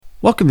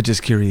Welcome to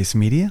Just Curious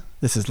Media.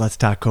 This is Let's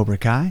Talk Cobra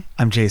Kai.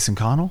 I'm Jason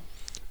Connell.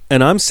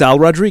 And I'm Sal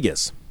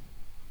Rodriguez.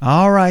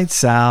 All right,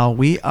 Sal,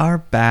 we are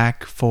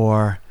back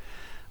for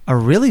a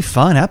really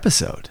fun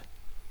episode.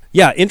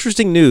 Yeah,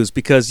 interesting news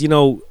because,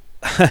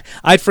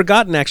 I'd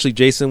forgotten actually,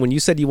 Jason, when you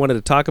said you wanted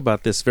to talk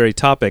about this very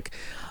topic,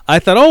 I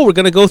thought, we're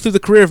going to go through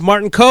the career of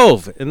Martin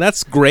Kove, and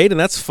that's great and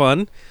that's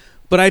fun,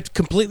 but I'd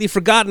completely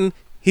forgotten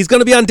he's going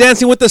to be on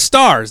Dancing with the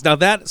Stars. Now,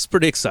 that's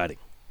pretty exciting.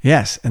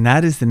 Yes, and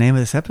that is the name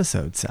of this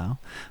episode, Sal.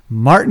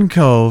 Martin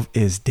Kove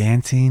is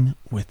Dancing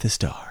with the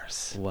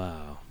Stars.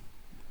 Wow.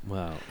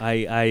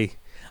 I'm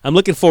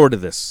looking forward to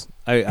this.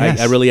 Yes.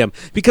 I really am.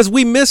 Because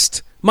we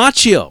missed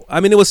Macchio.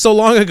 I mean, it was so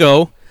long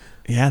ago.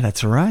 Yeah,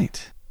 that's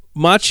right.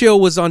 Macchio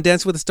was on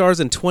Dancing with the Stars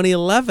in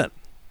 2011.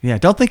 Yeah,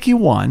 don't think he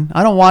won.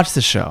 I don't watch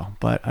the show,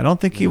 but I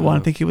don't think he won. I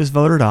think he was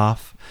voted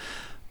off.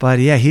 But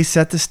yeah, he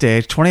set the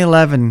stage.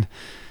 2011,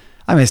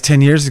 I mean, it's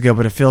 10 years ago,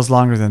 but it feels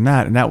longer than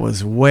that. And that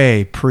was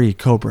way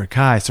pre-Cobra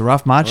Kai. So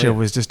Ralph Macchio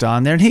was just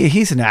on there. And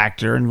he's an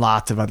actor and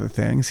lots of other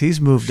things.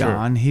 He's moved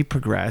on. He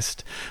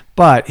progressed.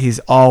 But he's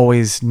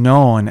always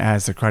known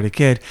as the Karate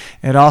Kid.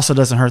 It also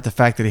doesn't hurt the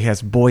fact that he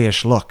has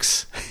boyish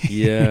looks.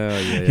 Yeah.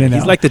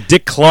 He's like the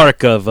Dick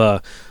Clark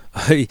of...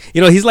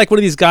 he's like one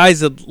of these guys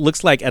that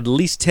looks like at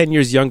least 10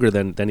 years younger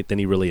than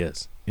he really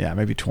is. Yeah,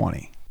 maybe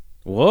 20.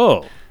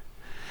 Whoa.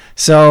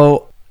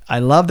 So I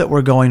love that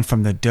we're going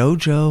from the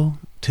dojo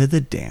to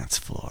the dance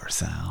floor,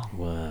 Sal.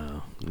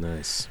 Wow,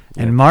 nice.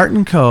 And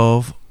Martin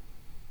Kove,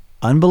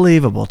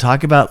 unbelievable.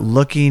 Talk about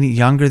looking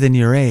younger than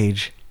your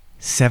age,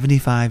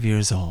 75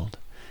 years old.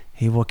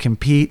 He will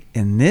compete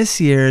in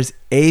this year's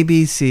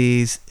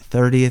ABC's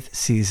 30th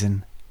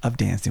season of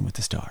Dancing with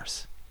the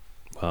Stars.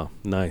 Wow,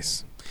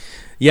 nice.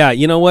 Yeah,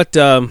 you know what?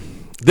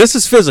 This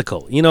is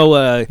physical.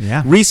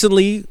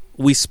 Recently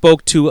we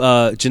spoke to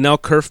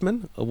Janelle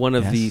Kerfman, one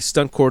of the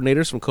stunt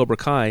coordinators from Cobra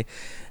Kai.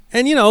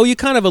 And, you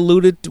kind of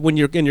alluded when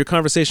you're in your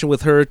conversation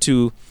with her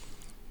to,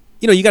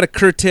 you got to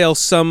curtail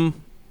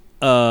some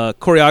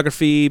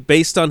choreography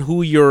based on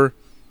who you're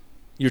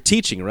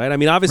teaching, right? I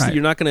mean, obviously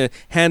you're not going to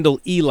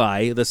handle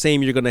Eli the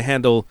same you're going to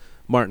handle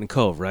Martin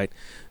Kove, right?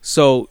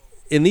 So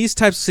in these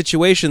types of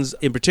situations,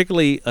 in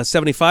particularly a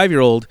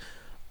 75-year-old,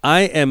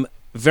 I am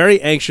very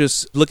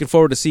anxious, looking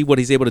forward to see what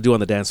he's able to do on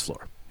the dance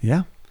floor.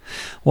 Yeah.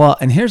 Well,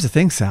 and here's the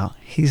thing, Sal.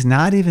 He's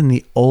not even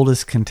the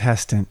oldest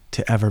contestant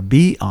to ever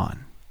be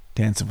on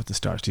Dancing with the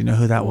Stars. Do you know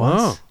who that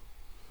was?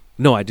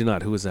 No, I do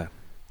not. Who was that?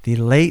 The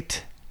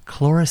late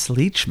Cloris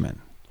Leachman.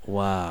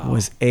 Wow.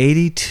 Was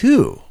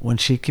 82 when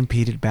she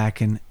competed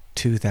back in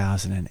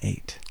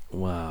 2008.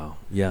 Wow.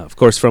 Yeah, of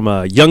course, from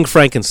Young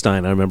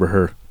Frankenstein, I remember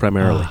her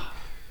primarily.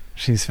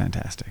 She's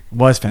fantastic.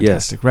 Was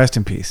fantastic. Yes. Rest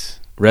in peace.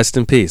 Rest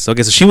in peace.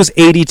 Okay, so she was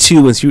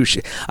 82 when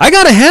I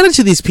got to hand it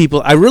to these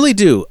people. I really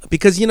do.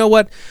 Because you know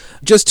what?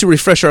 Just to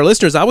refresh our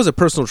listeners, I was a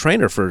personal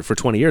trainer for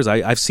 20 years.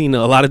 I've seen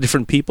a lot of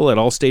different people at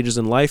all stages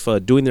in life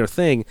doing their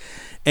thing.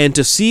 And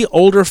to see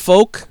older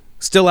folk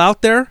still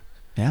out there,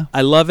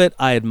 I love it,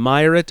 I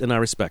admire it, and I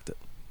respect it.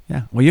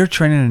 Yeah. Well, you're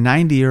training a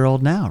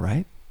 90-year-old now,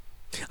 right?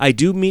 I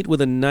do meet with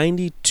a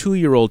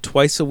 92-year-old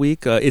twice a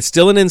week. It's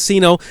still in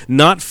Encino,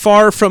 not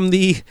far from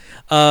the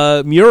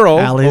mural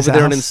Allie's over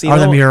there house, in Encino. Or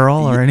the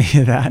mural or any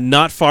of that.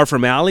 Not far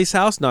from Allie's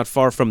house, not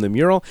far from the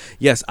mural.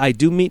 Yes, I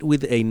do meet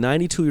with a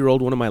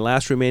 92-year-old, one of my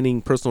last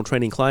remaining personal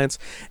training clients,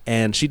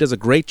 and she does a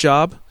great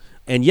job.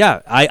 And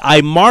yeah, I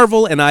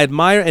marvel and I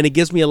admire, and it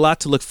gives me a lot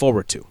to look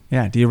forward to.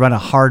 Yeah. Do you run a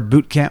hard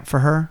boot camp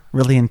for her?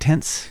 Really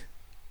intense?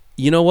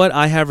 You know what?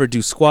 I have her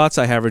do squats.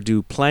 I have her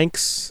do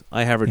planks.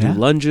 I have her do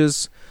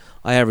lunges.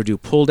 I have her do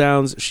pull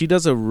downs. She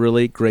does a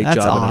really great job,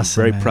 awesome, and I'm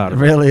very proud of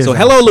her. Really so is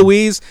hello, awesome.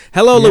 Louise.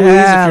 Hello, Louise.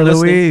 Yeah, if you're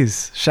listening.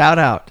 Louise. Shout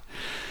out.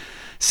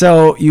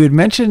 So you had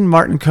mentioned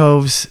Martin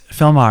Kove's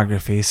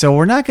filmography. So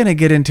we're not going to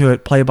get into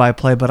it play by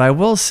play, but I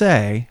will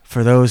say,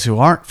 for those who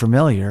aren't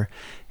familiar,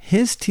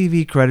 his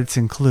TV credits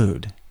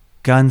include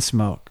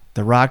Gunsmoke,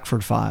 The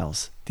Rockford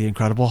Files, The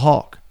Incredible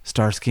Hulk,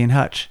 Starsky and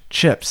Hutch,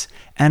 Chips,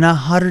 and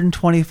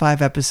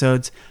 125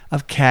 episodes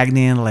of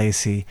Cagney and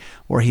Lacey,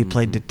 where he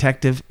played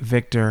Detective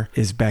Victor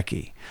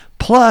Isbecki,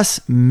 plus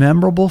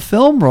memorable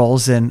film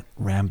roles in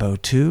Rambo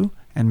 2,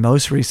 and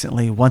most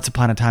recently, Once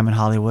Upon a Time in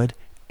Hollywood,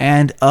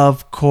 and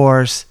of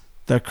course,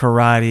 The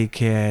Karate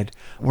Kid,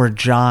 where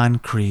John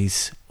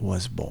Kreese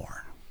was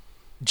born.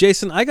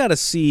 Jason, I got to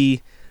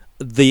see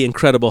The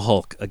Incredible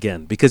Hulk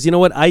again, because you know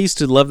what? I used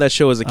to love that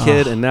show as a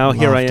kid, and now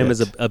here I am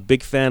as a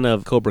big fan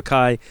of Cobra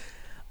Kai.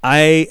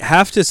 I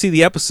have to see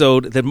the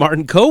episode that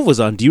Martin Kove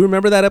was on. Do you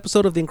remember that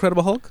episode of The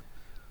Incredible Hulk?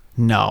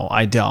 No,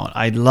 I don't.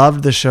 I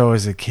loved the show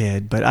as a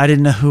kid, but I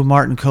didn't know who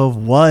Martin Kove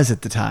was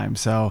at the time.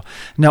 So,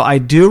 no, I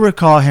do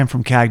recall him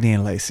from Cagney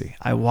and Lacey.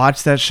 I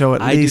watched that show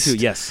at least. I do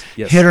too, yes.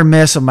 Hit or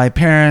miss with my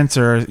parents,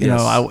 or, you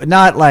know,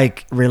 not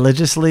like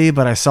religiously,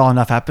 but I saw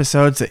enough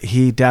episodes that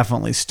he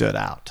definitely stood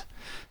out.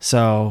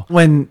 So,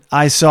 when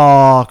I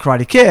saw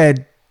Karate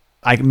Kid,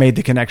 I made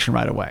the connection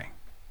right away.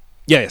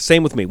 Yeah,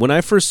 same with me. When I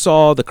first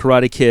saw The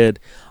Karate Kid,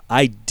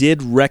 I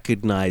did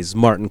recognize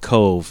Martin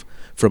Kove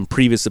from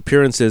previous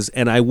appearances,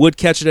 and I would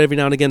catch it every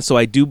now and again. So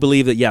I do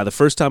believe that, the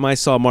first time I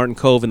saw Martin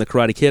Kove in The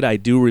Karate Kid, I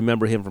do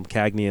remember him from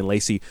Cagney and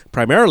Lacey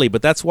primarily,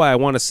 but that's why I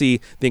want to see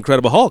The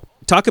Incredible Hulk.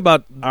 Talk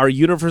about our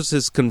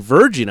universes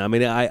converging. I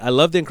mean, I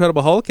love The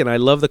Incredible Hulk and I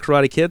love The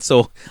Karate Kid,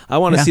 so I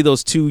want to see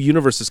those two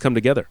universes come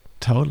together.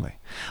 Totally.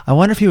 I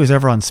wonder if he was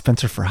ever on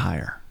Spencer for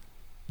Hire.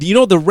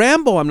 The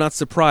Rambo, I'm not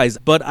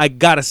surprised, but I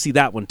got to see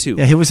that one too.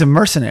 Yeah, he was a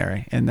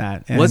mercenary in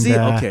that. And, was he?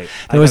 Okay.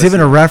 There was even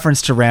a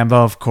reference to Rambo,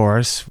 of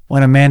course,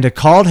 when Amanda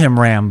called him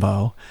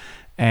Rambo.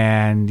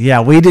 And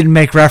we didn't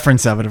make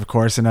reference of it, of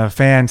course. And a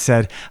fan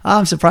said,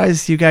 I'm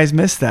surprised you guys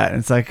missed that. And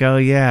it's like, oh,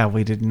 yeah,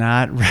 we did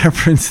not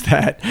reference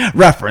that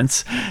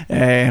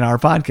in our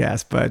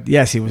podcast. But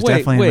yes, he was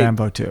definitely in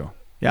Rambo too.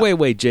 Yep.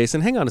 Wait, Jason,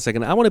 hang on a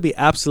second. I want to be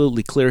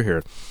absolutely clear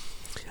here.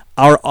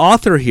 Our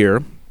author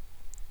here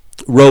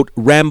wrote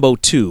Rambo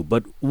 2,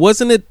 but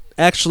wasn't it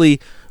actually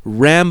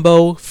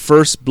Rambo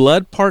First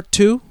Blood Part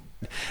 2?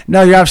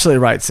 No, you're absolutely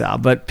right, Sal,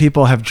 but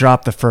people have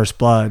dropped the First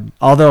Blood.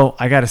 Although,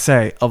 I got to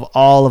say, of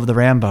all of the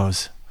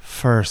Rambos,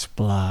 First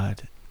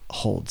Blood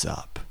holds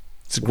up.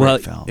 It's a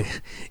great film.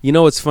 You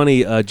know, it's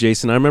funny,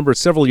 Jason. I remember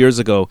several years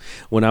ago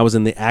when I was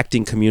in the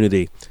acting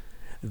community,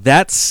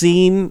 that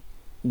scene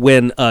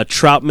when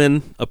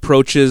Troutman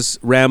approaches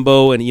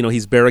Rambo and,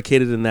 he's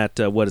barricaded in that,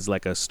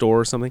 like a store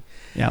or something?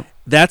 Yeah.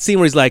 That scene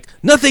where he's like,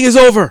 nothing is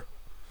over.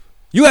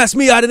 You asked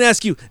me, I didn't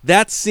ask you.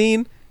 That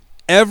scene,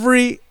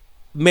 every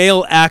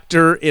male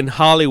actor in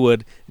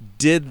Hollywood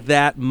did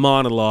that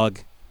monologue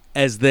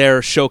as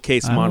their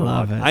showcase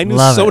monologue. Love it. I knew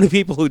many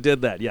people who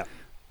did that. Yeah.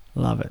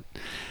 Love it.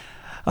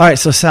 All right,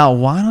 so Sal,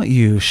 why don't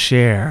you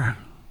share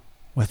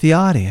with the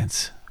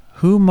audience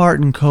who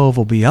Martin Kove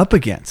will be up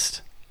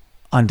against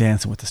on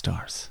Dancing with the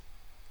Stars?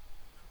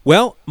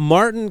 Well,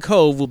 Martin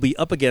Kove will be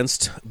up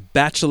against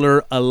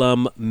Bachelor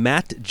alum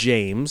Matt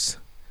James.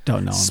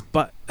 Don't know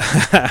him.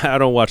 I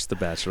don't watch The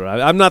Bachelor.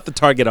 I'm not the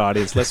target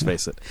audience, let's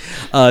face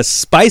it.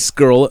 Spice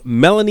Girl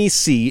Melanie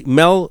C.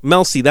 Mel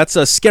C. That's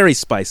a Scary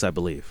Spice, I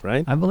believe,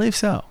 right? I believe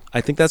so.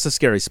 I think that's a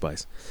Scary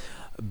Spice.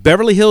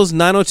 Beverly Hills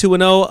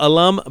 90210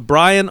 alum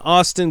Brian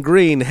Austin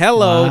Green.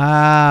 Hello.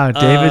 Wow,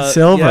 David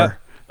Silver. Yeah.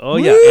 Oh,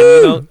 Woo!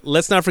 Yeah. And,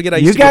 let's not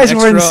forget, you guys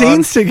were in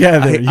scenes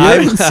together.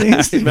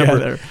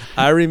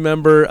 I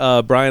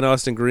remember Brian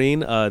Austin Green,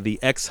 the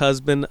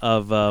ex-husband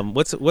of,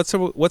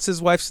 what's his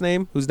wife's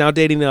name? Who's now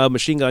dating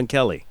Machine Gun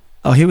Kelly.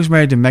 Oh, he was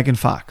married to Megan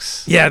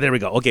Fox. Yeah, there we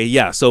go. Okay,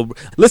 yeah. So,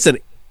 listen,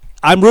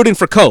 I'm rooting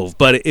for Kove,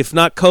 but if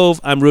not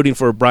Kove, I'm rooting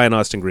for Brian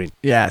Austin Green.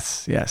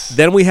 Yes.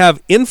 Then we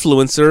have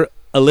influencer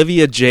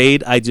Olivia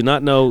Jade. I do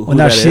not know who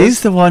that is. Now,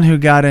 she's the one who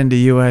got into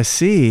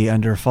USC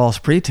under false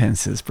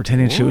pretenses,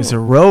 pretending she was a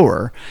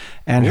rower.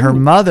 And her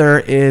mother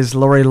is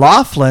Lori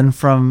Loughlin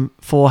from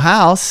Full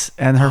House,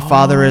 and her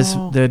father is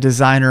the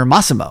designer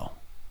Massimo.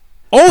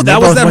 Oh,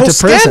 that was that whole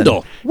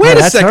scandal. Wait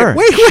a second.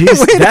 Wait.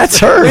 That's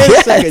her. Wait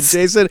a second,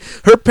 Jason.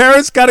 Her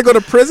parents got to go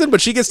to prison,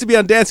 but she gets to be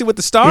on Dancing with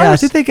the Stars? Yeah, I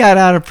think they got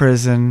out of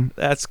prison.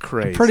 That's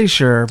crazy. I'm pretty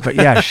sure. But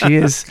yeah, she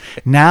is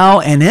now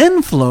an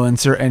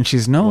influencer, and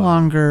she's no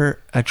longer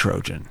a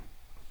Trojan.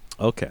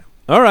 Okay.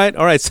 All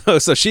right.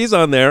 So she's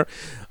on there.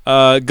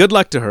 Good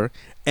luck to her.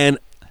 And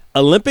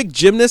Olympic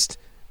gymnast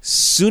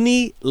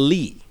Suni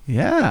Lee.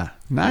 Yeah,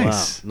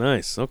 nice. Wow,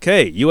 nice.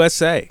 Okay,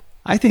 USA.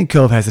 I think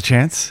Kove has a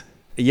chance.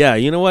 Yeah,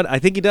 you know what? I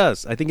think he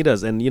does.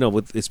 And,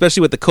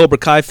 especially with the Cobra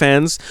Kai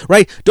fans,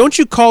 right? Don't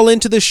you call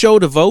into the show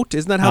to vote?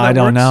 Isn't that how that works? I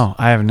don't know.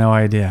 I have no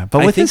idea.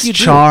 But with his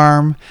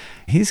charm,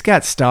 he's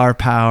got star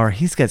power.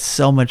 He's got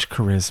so much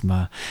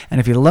charisma. And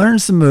if he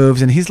learns the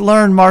moves, and he's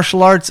learned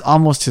martial arts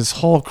almost his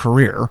whole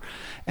career,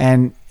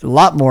 and a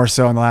lot more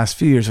so in the last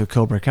few years with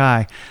Cobra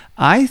Kai,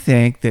 I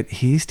think that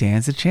he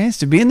stands a chance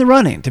to be in the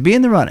running.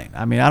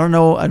 I mean, I don't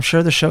know. I'm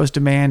sure the show is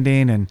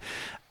demanding, and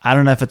I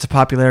don't know if it's a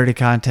popularity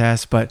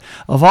contest, but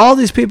of all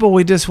these people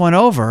we just went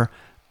over,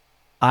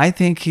 I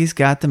think he's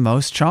got the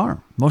most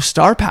charm, most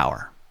star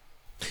power.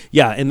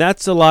 Yeah, and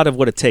that's a lot of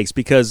what it takes,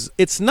 because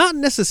it's not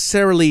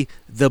necessarily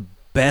the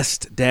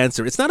best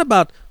dancer. It's not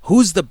about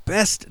who's the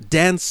best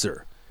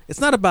dancer.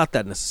 It's not about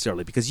that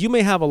necessarily, because you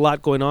may have a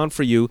lot going on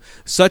for you,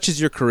 such as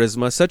your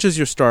charisma, such as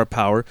your star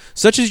power,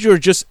 such as your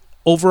just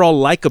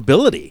overall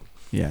likability.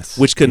 Yes,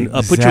 which can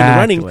put you in the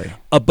running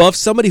above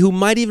somebody who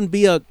might even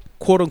be a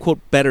quote-unquote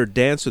better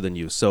dancer than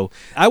you. So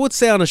I would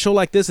say on a show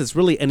like this, it's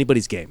really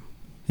anybody's game.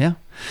 Yeah.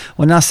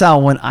 Well, now,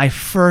 Sal, when I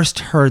first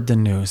heard the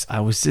news, I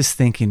was just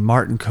thinking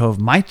Martin Kove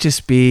might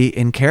just be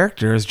in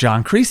character as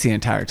John Kreese the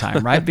entire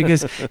time, right?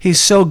 Because he's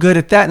so good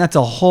at that, and that's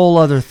a whole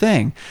other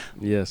thing.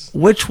 Yes.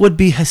 Which would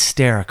be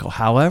hysterical.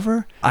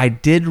 However, I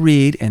did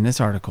read in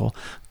this article,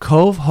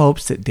 Kove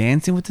hopes that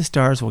Dancing with the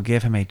Stars will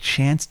give him a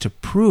chance to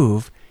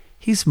prove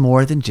he's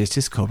more than just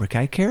his Cobra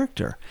Kai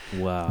character.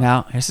 Wow.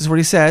 Now, this is what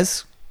he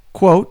says.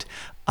 Quote,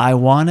 I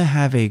want to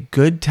have a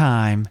good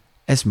time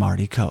as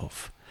Marty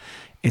Kove.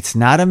 It's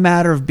not a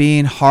matter of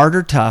being hard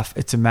or tough.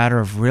 It's a matter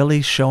of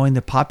really showing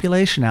the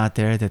population out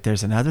there that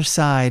there's another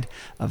side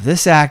of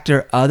this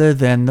actor other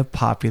than the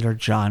popular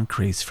John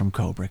Kreese from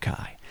Cobra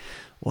Kai.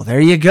 Well, there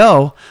you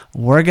go.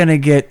 We're going to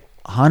get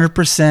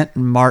 100%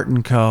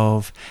 Martin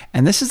Kove.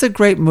 And this is a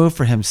great move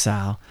for him,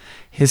 Sal.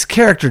 His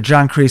character,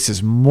 John Kreese,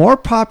 is more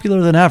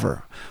popular than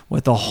ever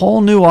with a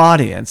whole new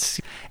audience.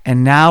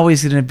 And now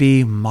he's going to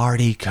be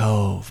Marty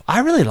Kove. I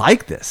really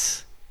like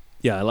this.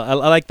 Yeah, I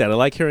like that. I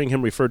like hearing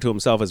him refer to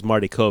himself as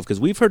Marty Kove, because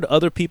we've heard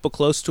other people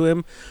close to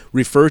him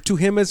refer to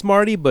him as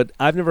Marty, but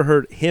I've never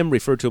heard him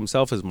refer to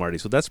himself as Marty,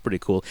 so that's pretty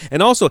cool.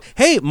 And also,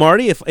 hey,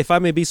 Marty, if I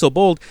may be so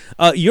bold,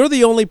 you're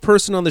the only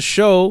person on the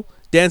show,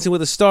 Dancing with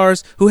the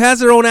Stars, who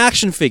has their own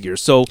action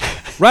figures. So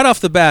right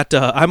off the bat,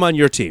 I'm on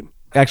your team.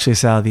 Actually,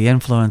 Sal, the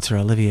influencer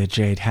Olivia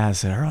Jade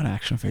has her own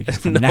action figures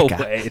from No NECA.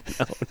 way.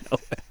 No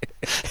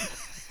way.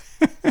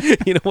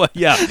 You know what?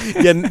 Yeah.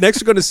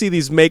 Next, we're going to see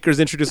these makers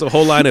introduce a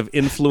whole line of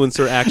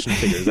influencer action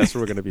figures. That's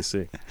what we're going to be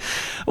seeing.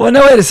 Well,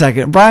 no, wait a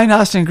second. Brian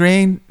Austin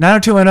Green,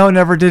 90210,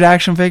 never did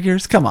action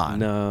figures? Come on.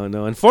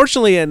 No.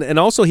 Unfortunately, and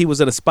also he was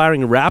an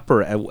aspiring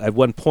rapper at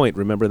one point.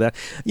 Remember that?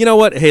 You know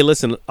what? Hey,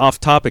 listen, off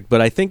topic,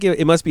 but I think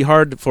it must be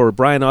hard for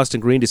Brian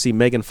Austin Green to see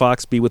Megan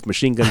Fox be with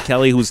Machine Gun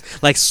Kelly, who's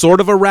like sort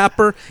of a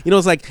rapper. You know,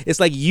 it's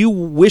like you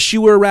wish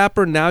you were a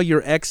rapper. Now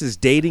your ex is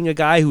dating a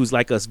guy who's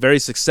like a very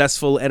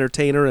successful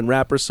entertainer and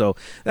rapper. So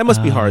that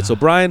must be hard. So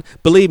Brian,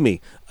 believe me,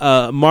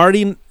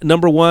 Marty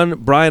number 1,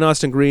 Brian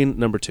Austin Green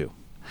number 2.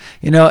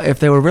 You know, if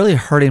they were really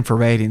hurting for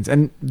ratings,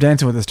 and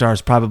Dancing with the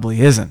Stars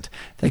probably isn't,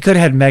 they could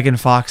have had Megan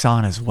Fox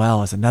on as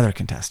well as another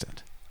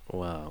contestant.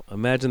 Wow.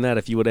 Imagine that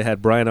if you would have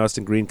had Brian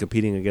Austin Green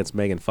competing against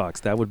Megan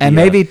Fox. That would be... And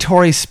maybe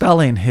Tori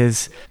Spelling,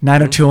 his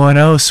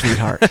 90210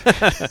 sweetheart.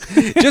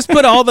 Just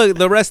put all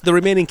the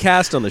remaining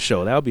cast on the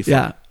show. That would be fun.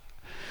 Yeah.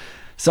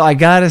 So I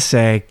got to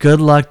say, good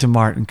luck to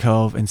Martin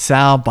Kove. And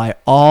Sal, by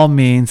all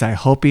means, I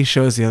hope he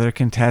shows the other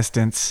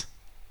contestants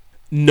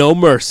no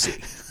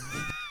mercy.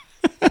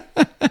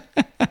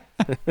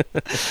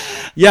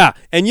 Yeah,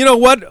 and you know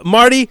what,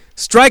 Marty?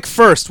 Strike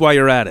first while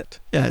you're at it.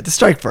 Yeah, to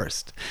strike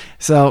first.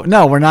 So,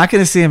 no, we're not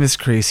going to see him as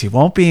Kreese. He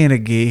won't be in a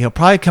gi. He'll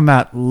probably come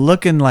out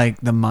looking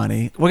like the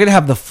money. We're going to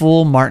have the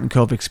full Martin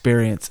Kove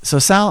experience. So,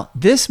 Sal,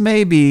 this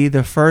may be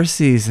the first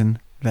season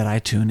that I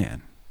tune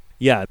in.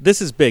 Yeah,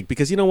 this is big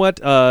because you know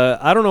what?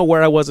 I don't know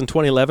where I was in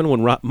 2011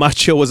 when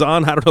Macho was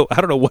on. I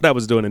don't know what I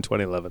was doing in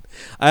 2011.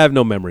 I have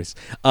no memories.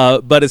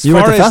 But as you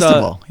far were at the as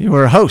festival, you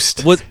were a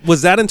host.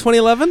 Was that in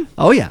 2011?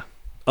 Oh yeah.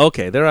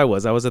 Okay, there I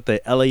was. I was at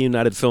the LA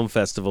United Film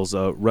Festivals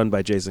run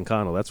by Jason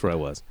Connell. That's where I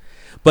was.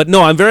 But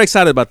no, I'm very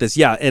excited about this.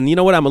 Yeah, and you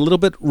know what? I'm a little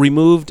bit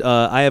removed.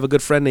 I have a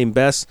good friend named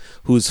Bess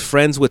who's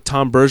friends with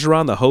Tom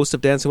Bergeron, the host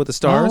of Dancing with the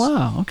Stars. Oh,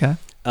 wow. Okay.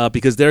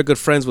 Because they're good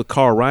friends with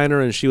Carl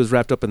Reiner, and she was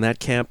wrapped up in that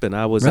camp, and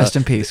I was... Rest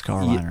in peace,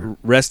 Carl Reiner.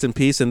 Rest in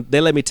peace, and they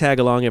let me tag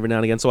along every now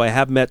and again, so I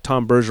have met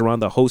Tom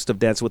Bergeron, the host of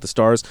Dancing with the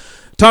Stars.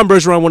 Tom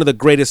Bergeron, one of the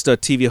greatest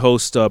TV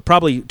hosts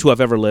probably to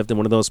have ever lived, and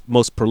one of those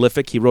most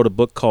prolific. He wrote a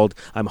book called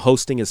I'm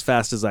Hosting as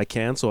Fast as I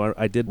Can, so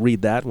I did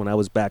read that when I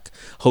was back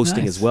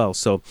hosting as well.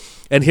 So,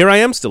 and here I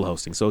am still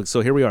hosting, so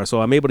here we are.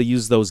 So I'm able to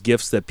use those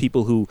gifts that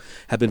people who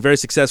have been very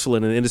successful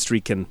in an industry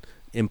can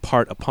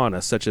impart upon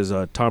us, such as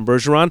Tom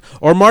Bergeron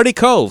or Marty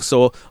Kove.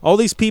 So all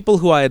these people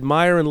who I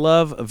admire and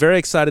love, very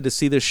excited to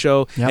see this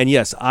show. Yep. And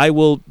yes, I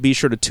will be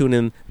sure to tune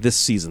in this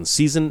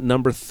season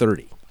number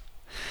 30.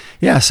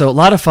 Yeah, so a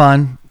lot of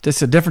fun.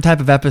 Just a different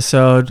type of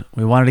episode.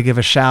 We wanted to give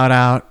a shout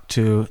out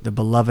to the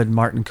beloved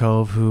Martin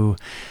Kove, who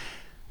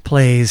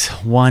plays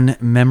one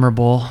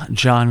memorable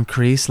John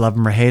Kreese. Love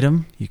him or hate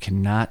him, you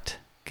cannot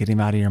get him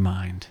out of your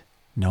mind.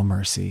 No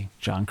mercy,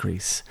 John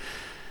Kreese.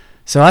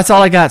 So that's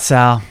all I got,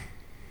 Sal.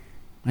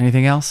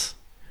 Anything else?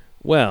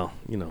 Well,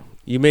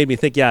 you made me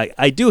think, yeah,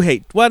 I do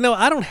hate... Well, no,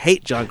 I don't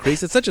hate John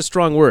Kreese. It's such a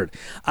strong word.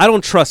 I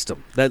don't trust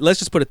him. Let's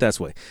just put it this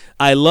way.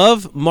 I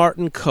love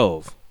Martin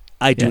Kove.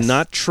 I do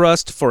not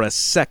trust for a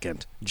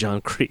second John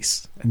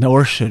Kreese.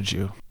 Nor should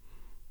you.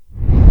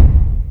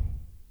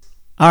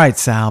 All right,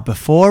 Sal,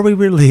 before we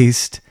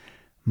released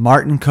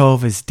Martin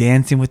Kove's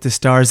Dancing with the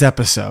Stars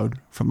episode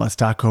from Let's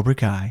Talk Cobra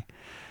Kai,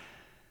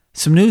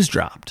 some news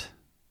dropped.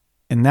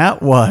 And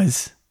that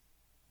was...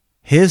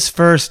 his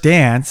first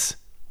dance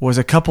was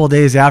a couple of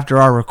days after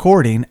our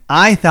recording.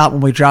 I thought when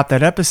we dropped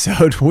that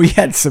episode, we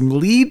had some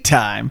lead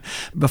time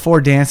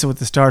before Dancing with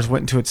the Stars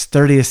went into its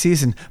 30th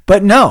season.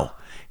 But no,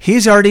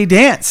 he's already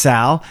danced,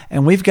 Sal,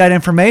 and we've got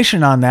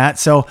information on that.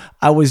 So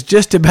I was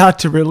just about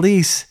to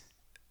release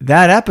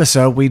that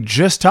episode we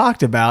just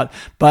talked about,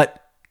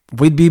 but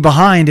we'd be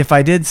behind if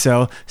I did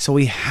so. So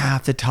we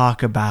have to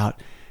talk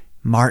about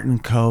Martin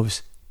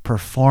Kove's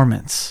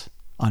performance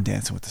on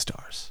Dancing with the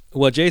Stars.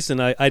 Well, Jason,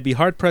 I'd be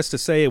hard-pressed to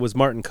say it was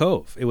Martin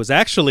Kove. It was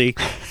actually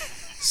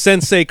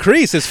Sensei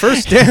Kreese. His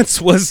first dance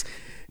was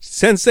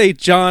Sensei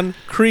John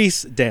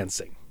Kreese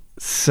dancing.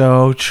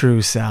 So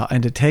true, Sal.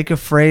 And to take a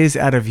phrase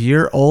out of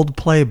your old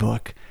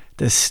playbook,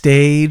 the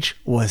stage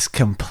was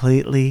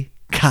completely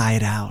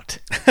kai'd out.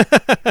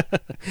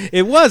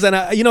 It was. And,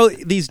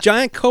 these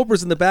giant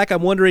cobras in the back,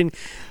 I'm wondering,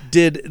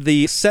 did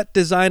the set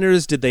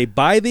designers, did they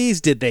buy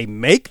these? Did they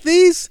make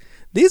these?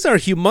 These are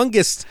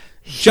humongous...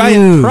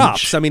 giant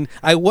props. I mean,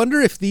 I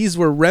wonder if these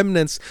were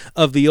remnants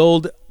of the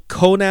old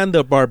Conan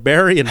the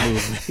Barbarian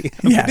movie.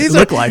 Yeah, these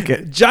look like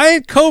it.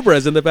 Giant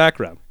cobras in the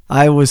background.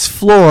 I was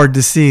floored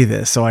to see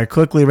this, so I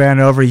quickly ran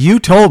over. You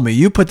told me,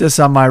 you put this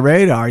on my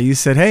radar. You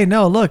said, hey,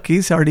 no, look,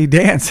 he's already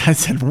danced. I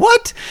said,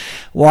 what?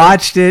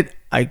 Watched it.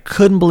 I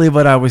couldn't believe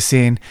what I was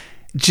seeing.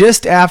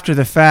 Just after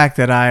the fact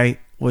that I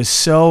was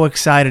so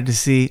excited to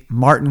see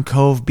Martin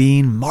Kove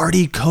being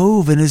Marty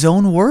Kove in his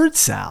own words,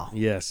 Sal.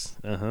 Yes.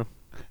 Uh-huh.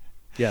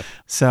 Yeah.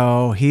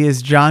 So he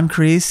is John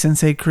Kreese,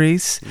 Sensei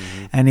Kreese,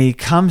 and he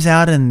comes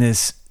out in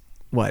this,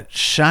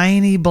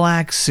 shiny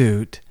black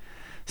suit,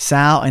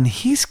 Sal, and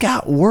he's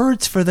got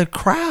words for the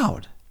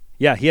crowd.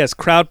 Yeah, he has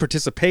crowd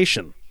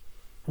participation.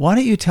 Why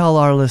don't you tell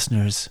our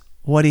listeners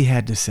what he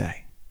had to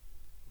say?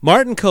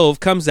 Martin Kove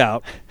comes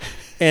out,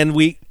 and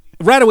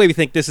right away we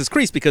think this is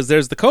Kreese because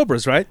there's the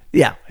Cobras, right?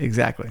 Yeah,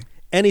 exactly.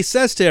 And he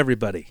says to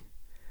everybody,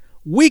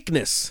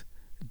 weakness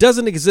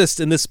doesn't exist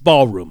in this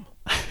ballroom,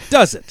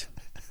 does it?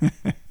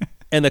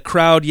 And the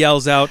crowd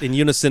yells out in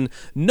unison,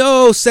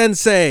 no,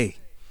 Sensei.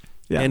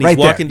 Yeah, and he's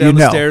walking down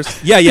the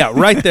stairs. Yeah,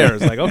 right there.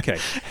 It's like, okay.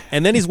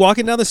 And then he's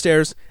walking down the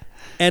stairs,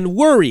 and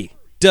worry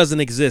doesn't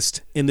exist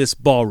in this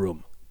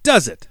ballroom,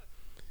 does it?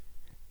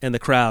 And the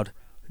crowd,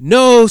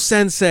 no,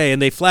 Sensei.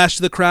 And they flash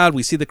to the crowd.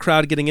 We see the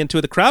crowd getting into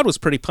it. The crowd was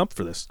pretty pumped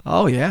for this.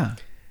 Oh, yeah.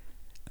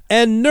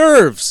 And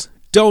nerves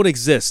don't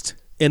exist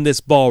in this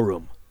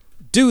ballroom,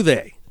 do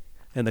they?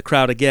 And the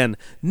crowd again,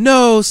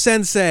 no,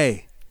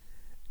 Sensei.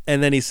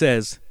 And then he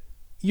says,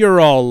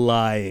 you're all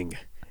lying.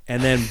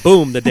 And then,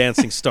 boom, the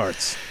dancing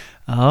starts.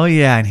 Oh,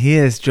 yeah, and he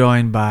is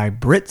joined by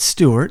Britt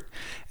Stewart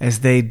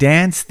as they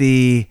dance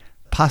the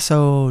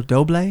Paso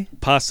Doble.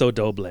 Paso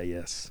Doble,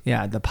 yes.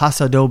 Yeah, the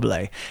Paso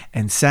Doble.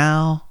 And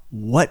Sal,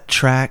 what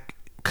track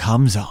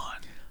comes on?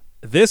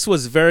 This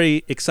was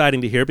very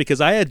exciting to hear because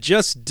I had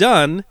just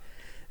done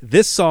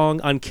this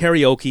song on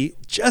karaoke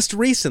just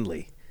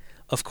recently.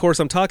 Of course,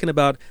 I'm talking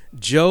about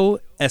Joe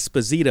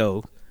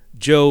Esposito,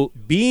 Joe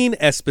Bean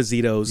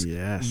Esposito's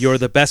You're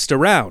the Best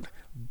Around.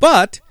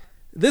 But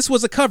this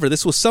was a cover.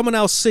 This was someone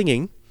else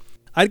singing.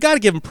 I'd got to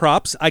give him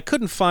props. I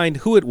couldn't find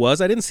who it was.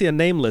 I didn't see a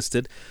name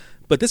listed.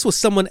 But this was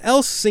someone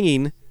else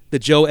singing the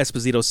Joe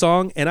Esposito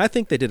song, and I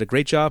think they did a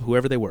great job,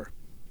 whoever they were.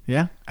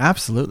 Yeah,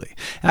 absolutely.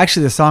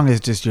 Actually, the song is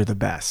just You're the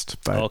Best,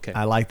 but okay.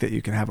 I like that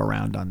you can have a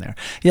round on there.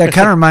 Yeah, it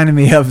kind of reminded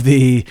me of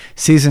the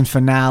season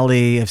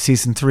finale of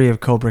season 3 of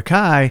Cobra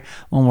Kai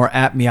when we're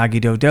at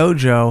Miyagi-Do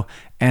Dojo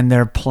and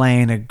they're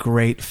playing a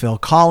great Phil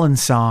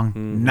Collins song,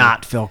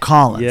 not Phil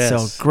Collins. Yes,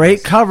 so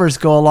great covers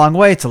go a long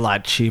way. It's a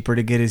lot cheaper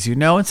to get, as you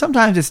know, and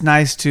sometimes it's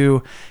nice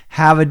to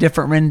have a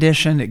different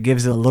rendition. It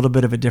gives it a little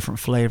bit of a different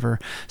flavor.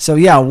 So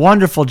yeah,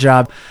 wonderful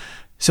job.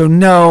 So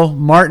no,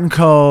 Martin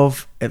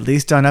Kove, at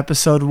least on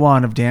episode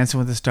 1 of Dancing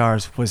with the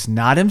Stars, was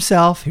not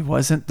himself. He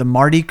wasn't the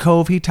Marty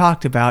Kove he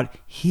talked about.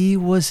 He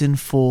was in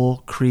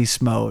full Kreese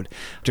mode.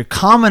 To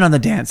comment on the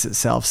dance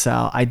itself,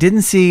 Sal, I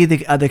didn't see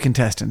the other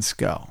contestants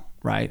go,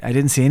 right? I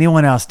didn't see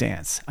anyone else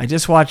dance. I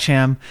just watched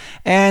him,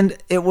 and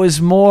it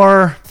was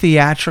more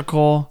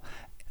theatrical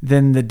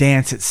than the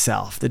dance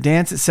itself. The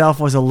dance itself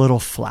was a little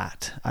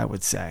flat, I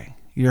would say.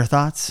 Your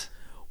thoughts?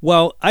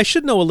 Well, I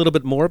should know a little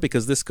bit more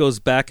because this goes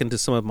back into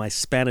some of my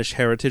Spanish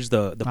heritage.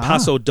 The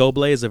Paso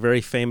Doble is a very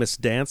famous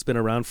dance, been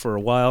around for a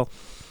while.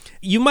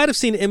 You might have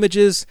seen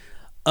images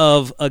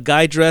of a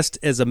guy dressed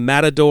as a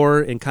matador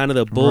in kind of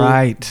the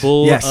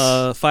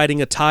bull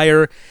fighting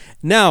attire.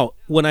 Now,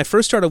 when I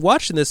first started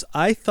watching this,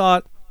 I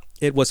thought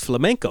it was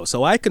flamenco.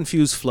 So I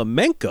confused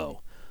flamenco,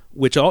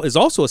 which is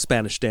also a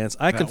Spanish dance.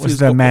 That was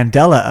the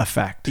Mandela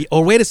effect.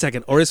 Oh, wait a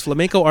second. Or is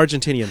flamenco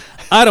Argentinian?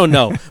 I don't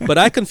know. But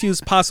I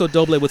confused Paso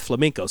Doble with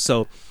flamenco.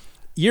 So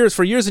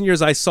for years and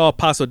years, I saw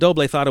Paso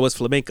Doble, thought it was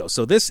flamenco.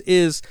 So this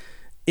is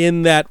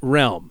in that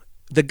realm.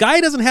 The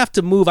guy doesn't have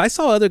to move. I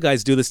saw other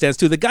guys do this dance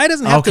too. The guy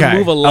doesn't have to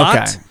move a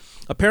lot. Okay.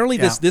 Apparently,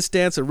 this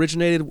dance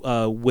originated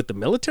with the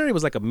military. It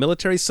was like a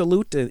military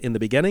salute in the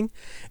beginning.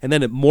 And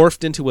then it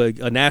morphed into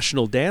a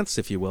national dance,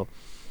 if you will.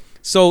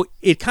 So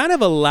it kind of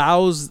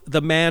allows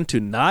the man to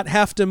not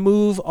have to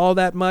move all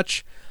that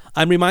much.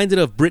 I'm reminded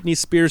of Britney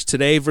Spears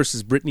today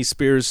versus Britney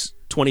Spears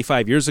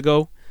 25 years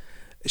ago.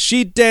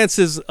 She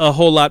dances a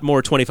whole lot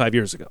more 25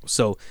 years ago.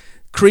 So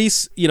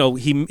Kreese,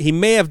 he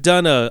may have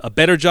done a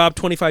better job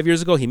 25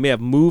 years ago. He may have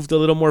moved a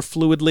little more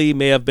fluidly,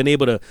 may have been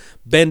able to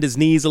bend his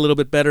knees a little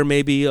bit better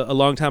maybe a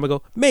long time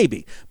ago.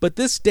 Maybe. But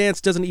this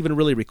dance doesn't even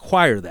really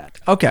require that.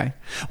 Okay.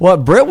 Well,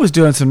 Britt was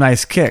doing some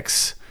nice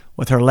kicks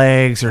with her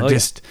legs or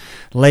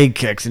leg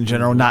kicks in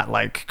general, not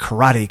like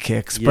karate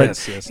kicks.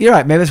 But you're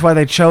right. Maybe that's why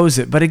they chose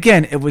it. But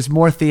again, it was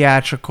more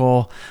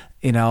theatrical.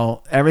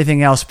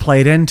 Everything else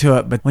played into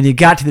it. But when you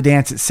got to the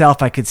dance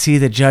itself, I could see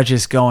the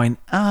judges going,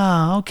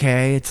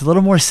 okay, it's a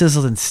little more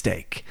sizzle than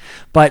steak.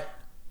 But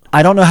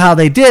I don't know how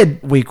they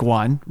did week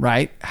 1,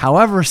 right?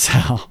 However,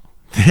 Sal,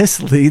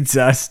 this leads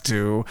us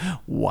to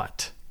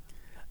what?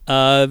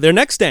 Their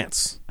next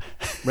dance.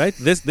 Right?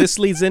 This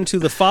leads into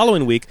the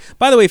following week.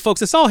 By the way,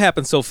 folks, this all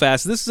happened so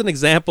fast. This is an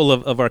example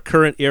of our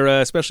current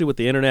era, especially with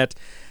the internet.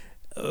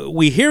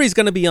 We hear he's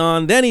going to be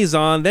on, then he's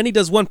on, then he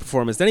does 1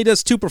 performance, then he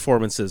does 2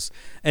 performances,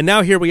 and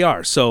now here we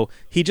are. So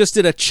he just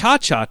did a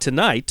cha-cha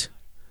tonight.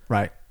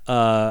 Right.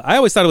 I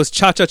always thought it was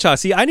cha-cha-cha.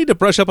 See, I need to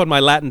brush up on my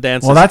Latin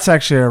dances. Well, that's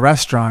actually a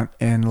restaurant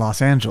in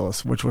Los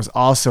Angeles, which was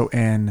also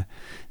in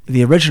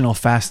the original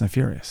Fast and the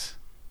Furious.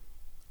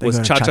 Was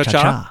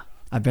cha-cha-cha?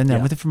 I've been there. I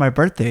went there for my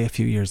birthday a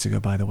few years ago,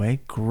 by the way.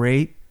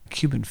 Great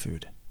Cuban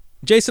food.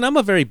 Jason, I'm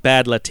a very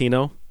bad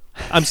Latino.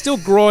 I'm still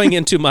growing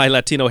into my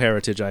Latino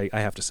heritage, I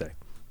have to say.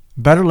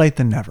 Better late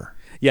than never.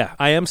 Yeah,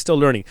 I am still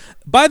learning.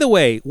 By the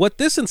way, what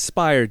this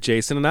inspired,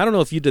 Jason, and I don't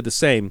know if you did the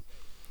same,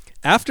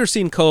 after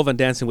seeing Cove on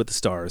Dancing with the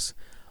Stars,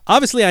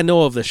 obviously I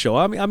know of the show.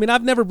 I mean,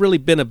 I've never really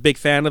been a big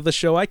fan of the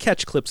show. I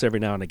catch clips every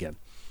now and again.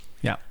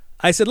 Yeah.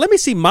 I said, let me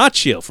see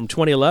Macchio from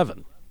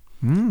 2011.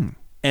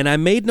 And I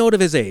made note of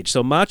his age.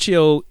 So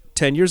Macchio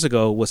 10 years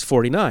ago was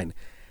 49.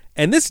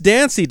 And this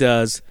dance he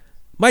does,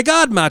 my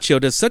God, Macchio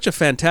does such a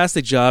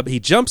fantastic job. He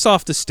jumps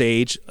off the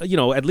stage,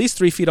 at least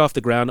 3 feet off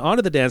the ground,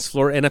 onto the dance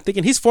floor, and I'm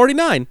thinking, he's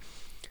 49.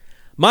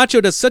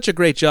 Macchio does such a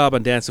great job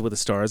on Dancing with the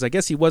Stars. I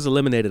guess he was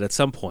eliminated at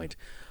some point.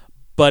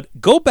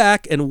 But go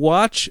back and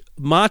watch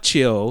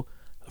Macchio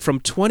from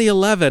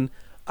 2011.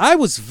 I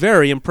was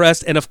very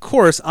impressed. And, of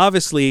course,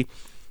 obviously,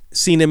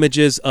 seen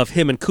images of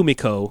him and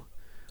Kumiko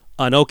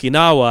on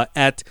Okinawa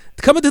at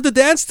Coming to the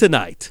Dance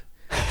Tonight.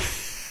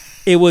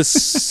 It was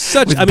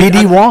such... With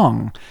B.D.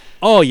 Wong.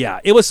 Oh, yeah.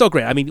 It was so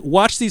great. I mean,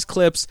 watch these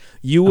clips.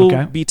 You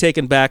will be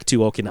taken back to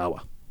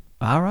Okinawa.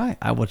 All right.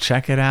 I will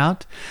check it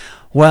out.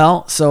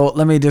 Well, so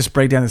let me just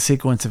break down the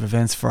sequence of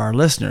events for our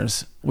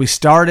listeners. We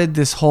started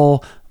this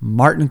whole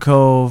Martin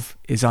Kove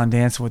is on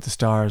Dancing with the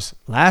Stars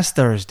last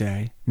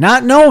Thursday,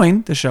 not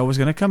knowing the show was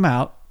going to come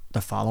out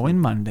the following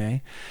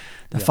Monday.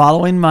 The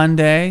following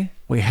Monday,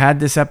 we had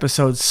this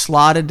episode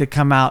slotted to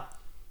come out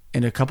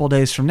in a couple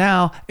days from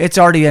now. It's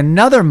already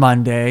another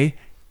Monday,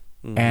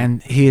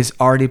 and he has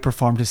already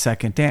performed his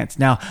second dance.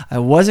 Now, I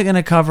wasn't going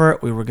to cover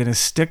it. We were going to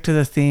stick to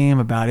the theme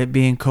about it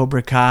being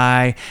Cobra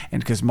Kai,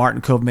 and because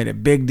Martin Kove made a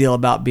big deal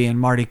about being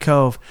Marty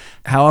Kove.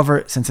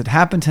 However, since it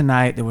happened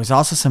tonight, there was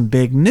also some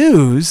big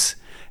news,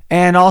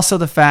 and also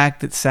the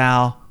fact that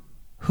Sal,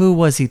 who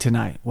was he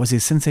tonight? Was he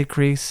Sensei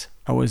Kreese,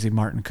 or was he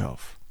Martin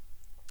Kove?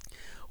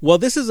 Well,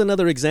 this is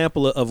another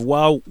example of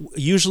while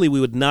usually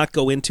we would not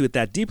go into it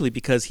that deeply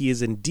because he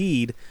is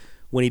indeed,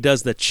 when he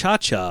does the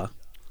cha-cha,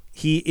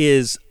 he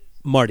is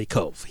Marty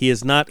Kove. He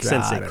is not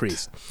Sensei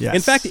Kreese. Yes.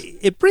 In fact,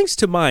 it brings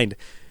to mind,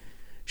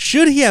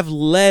 should he have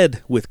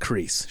led with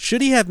Kreese?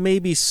 Should he have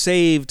maybe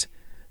saved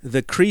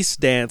the Kreese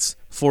dance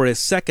for his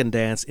second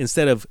dance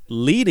instead of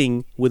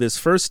leading with his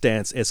first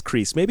dance as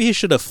Kreese? Maybe he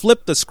should have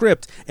flipped the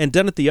script and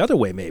done it the other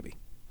way, maybe.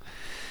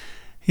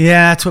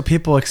 Yeah, that's what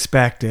people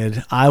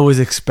expected. I was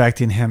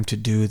expecting him to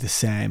do the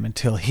same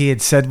until he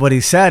had said what he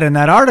said in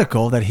that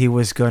article that he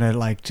was going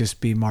to just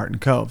be Martin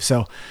Kove.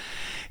 So,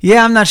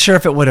 yeah, I'm not sure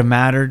if it would have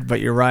mattered, but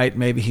you're right.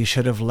 Maybe he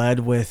should have led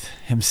with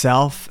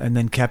himself and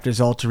then kept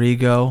his alter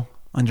ego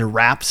under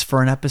wraps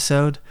for an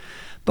episode.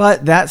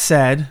 But that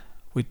said,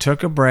 we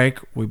took a break.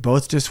 We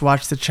both just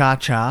watched the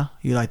cha-cha.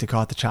 You like to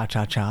call it the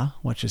cha-cha-cha,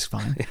 which is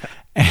fine.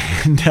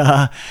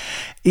 Yeah.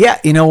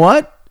 And, you know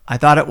what? I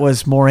thought it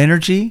was more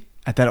energy.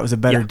 I thought it was a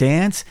better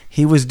dance.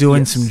 He was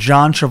doing some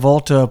John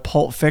Travolta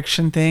Pulp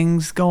Fiction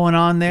things going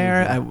on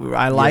there.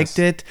 I liked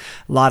it.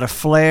 A lot of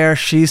flair.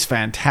 She's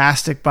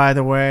fantastic, by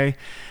the way.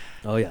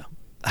 Oh, yeah.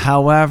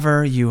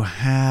 However, you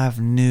have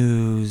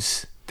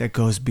news that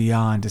goes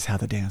beyond just how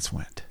the dance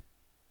went.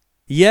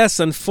 Yes,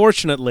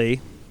 unfortunately.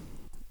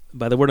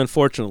 By the word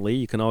unfortunately,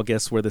 you can all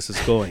guess where this is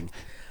going.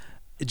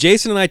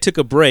 Jason and I took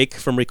a break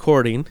from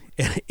recording.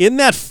 And in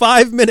that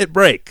 5-minute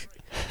break,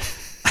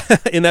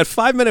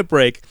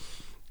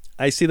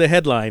 I see the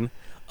headline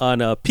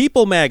on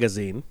People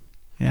magazine.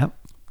 Yep.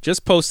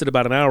 Just posted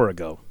about an hour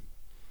ago.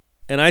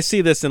 And I see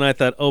this and I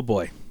thought, oh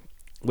boy,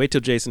 wait till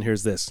Jason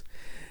hears this.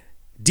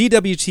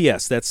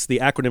 DWTS, that's the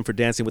acronym for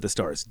Dancing with the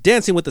Stars.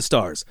 Dancing with the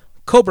Stars,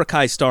 Cobra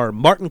Kai star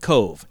Martin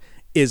Kove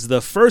is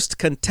the first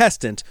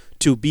contestant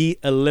to be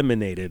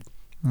eliminated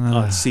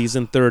on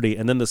season 30.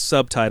 And then the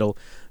subtitle,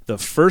 the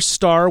first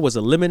star was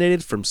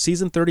eliminated from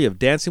season 30 of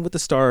Dancing with the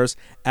Stars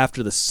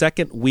after the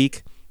second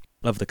week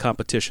of the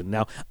competition.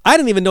 Now, I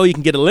didn't even know you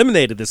can get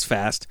eliminated this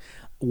fast.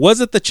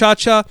 Was it the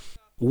cha-cha?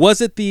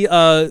 Was it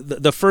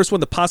the first one,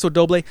 the Paso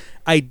Doble?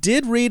 I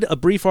did read a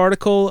brief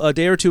article a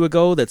day or two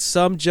ago that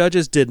some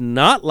judges did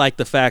not like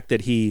the fact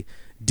that he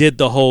did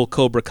the whole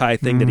Cobra Kai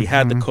thing, that he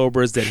had the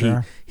Cobras,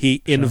 that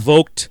he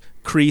invoked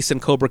Kreese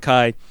and Cobra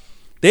Kai.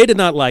 They did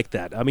not like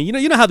that. I mean,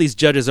 you know how these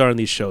judges are in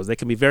these shows. They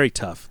can be very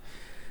tough.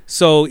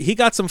 So he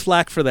got some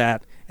flack for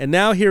that. And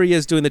now here he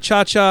is doing the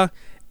cha-cha,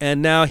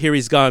 and now here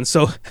he's gone.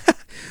 So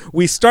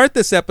we start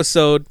this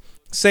episode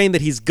saying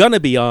that he's going to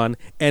be on,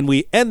 and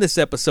we end this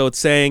episode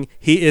saying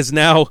he is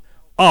now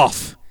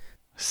off.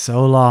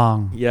 So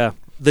long. Yeah.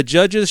 The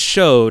judges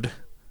showed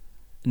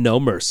no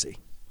mercy.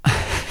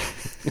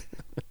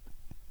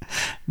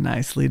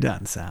 Nicely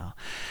done, Sal.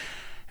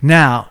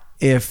 Now,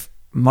 if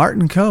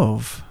Martin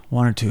Kove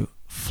wanted to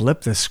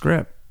flip the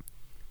script,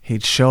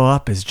 he'd show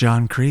up as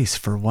John Kreese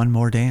for one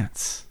more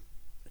dance.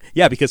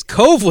 Yeah, because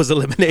Cove was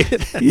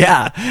eliminated.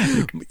 Yeah.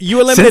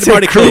 You eliminated Sensei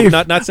Marty Creef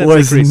Cove, not Sensei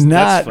was Creef.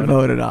 not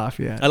voted off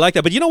yet. I like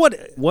that. But you know what?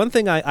 One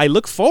thing I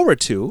look forward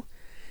to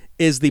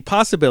is the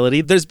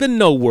possibility, there's been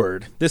no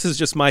word. This is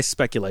just my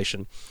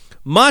speculation.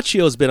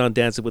 Macchio's been on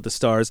Dancing with the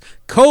Stars.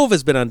 Cove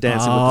has been on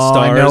Dancing with the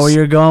Stars. I know where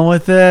you're going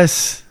with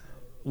this.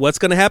 What's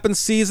going to happen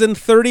season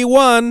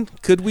 31?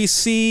 Could we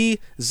see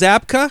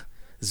Zabka?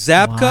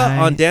 Why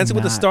on Dancing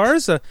with the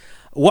Stars?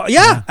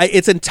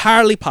 It's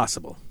entirely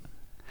possible.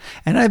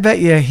 And I bet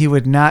you he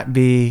would not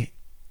be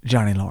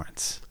Johnny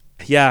Lawrence.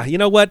 Yeah, you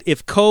know what?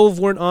 If Cove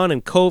weren't on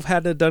and Cove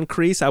hadn't done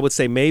Kreese, I would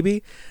say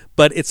maybe.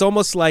 But it's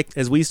almost like,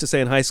 as we used to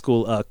say in high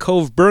school,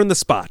 Cove burned the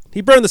spot.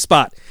 He burned the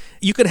spot.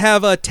 You could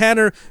have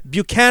Tanner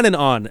Buchanan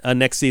on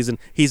next season.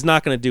 He's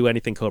not going to do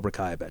anything Cobra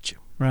Kai, I bet you.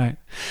 Right.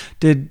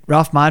 Did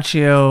Ralph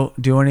Macchio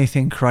do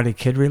anything Karate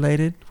Kid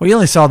related? Well, you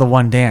only saw the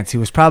one dance. He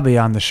was probably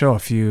on the show a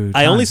few times.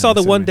 I only saw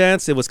the one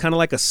dance. It was kind of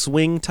like a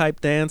swing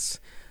type dance.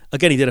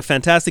 Again, he did a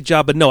fantastic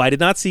job, but no, I did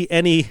not see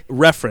any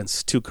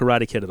reference to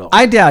Karate Kid at all.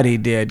 I doubt he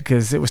did,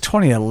 because it was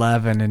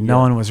 2011 and no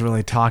one was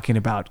really talking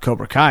about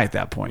Cobra Kai at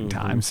that point in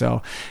time.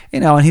 So,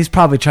 and he's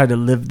probably tried to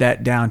live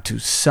that down to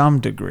some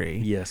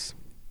degree. Yes.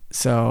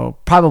 So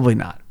probably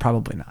not.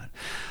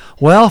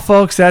 Well,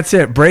 folks, that's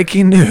it.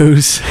 Breaking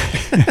news.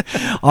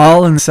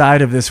 All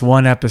inside of this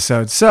one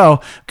episode.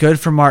 So good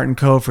for Martin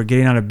Kove for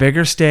getting on a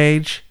bigger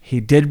stage. He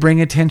did bring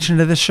attention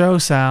to the show,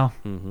 Sal.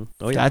 Mm-hmm.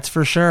 Oh, yeah. That's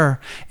for sure.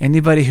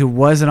 Anybody who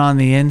wasn't on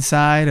the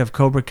inside of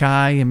Cobra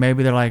Kai and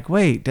maybe they're like,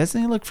 wait, doesn't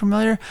he look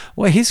familiar?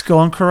 Well, he's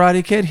going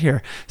Karate Kid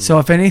here. Mm-hmm. So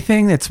if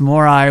anything, that's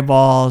more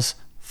eyeballs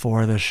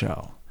for the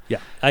show.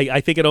 Yeah,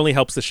 I think it only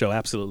helps the show.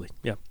 Absolutely.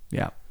 Yeah.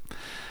 Yeah.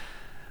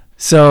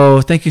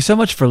 So thank you so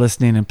much for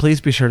listening, and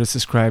please be sure to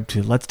subscribe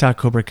to Let's Talk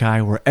Cobra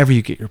Kai wherever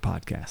you get your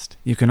podcast.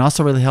 You can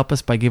also really help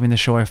us by giving the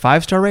show a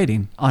 5-star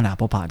rating on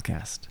Apple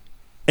Podcast.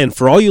 And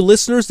for all you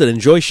listeners that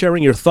enjoy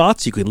sharing your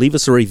thoughts, you can leave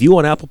us a review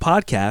on Apple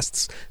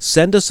Podcasts,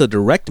 send us a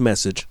direct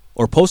message,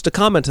 or post a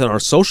comment on our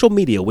social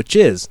media, which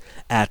is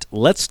at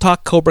Let's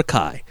Talk Cobra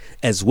Kai,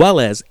 as well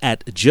as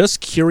at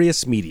Just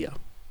Curious Media.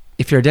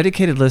 If you're a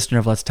dedicated listener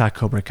of Let's Talk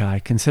Cobra Kai,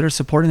 consider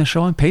supporting the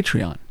show on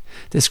Patreon.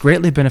 This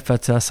greatly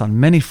benefits us on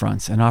many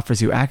fronts and offers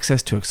you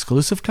access to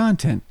exclusive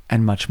content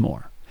and much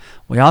more.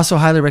 We also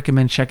highly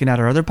recommend checking out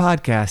our other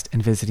podcast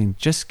and visiting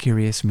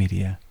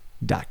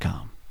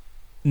justcuriousmedia.com.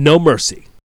 No mercy.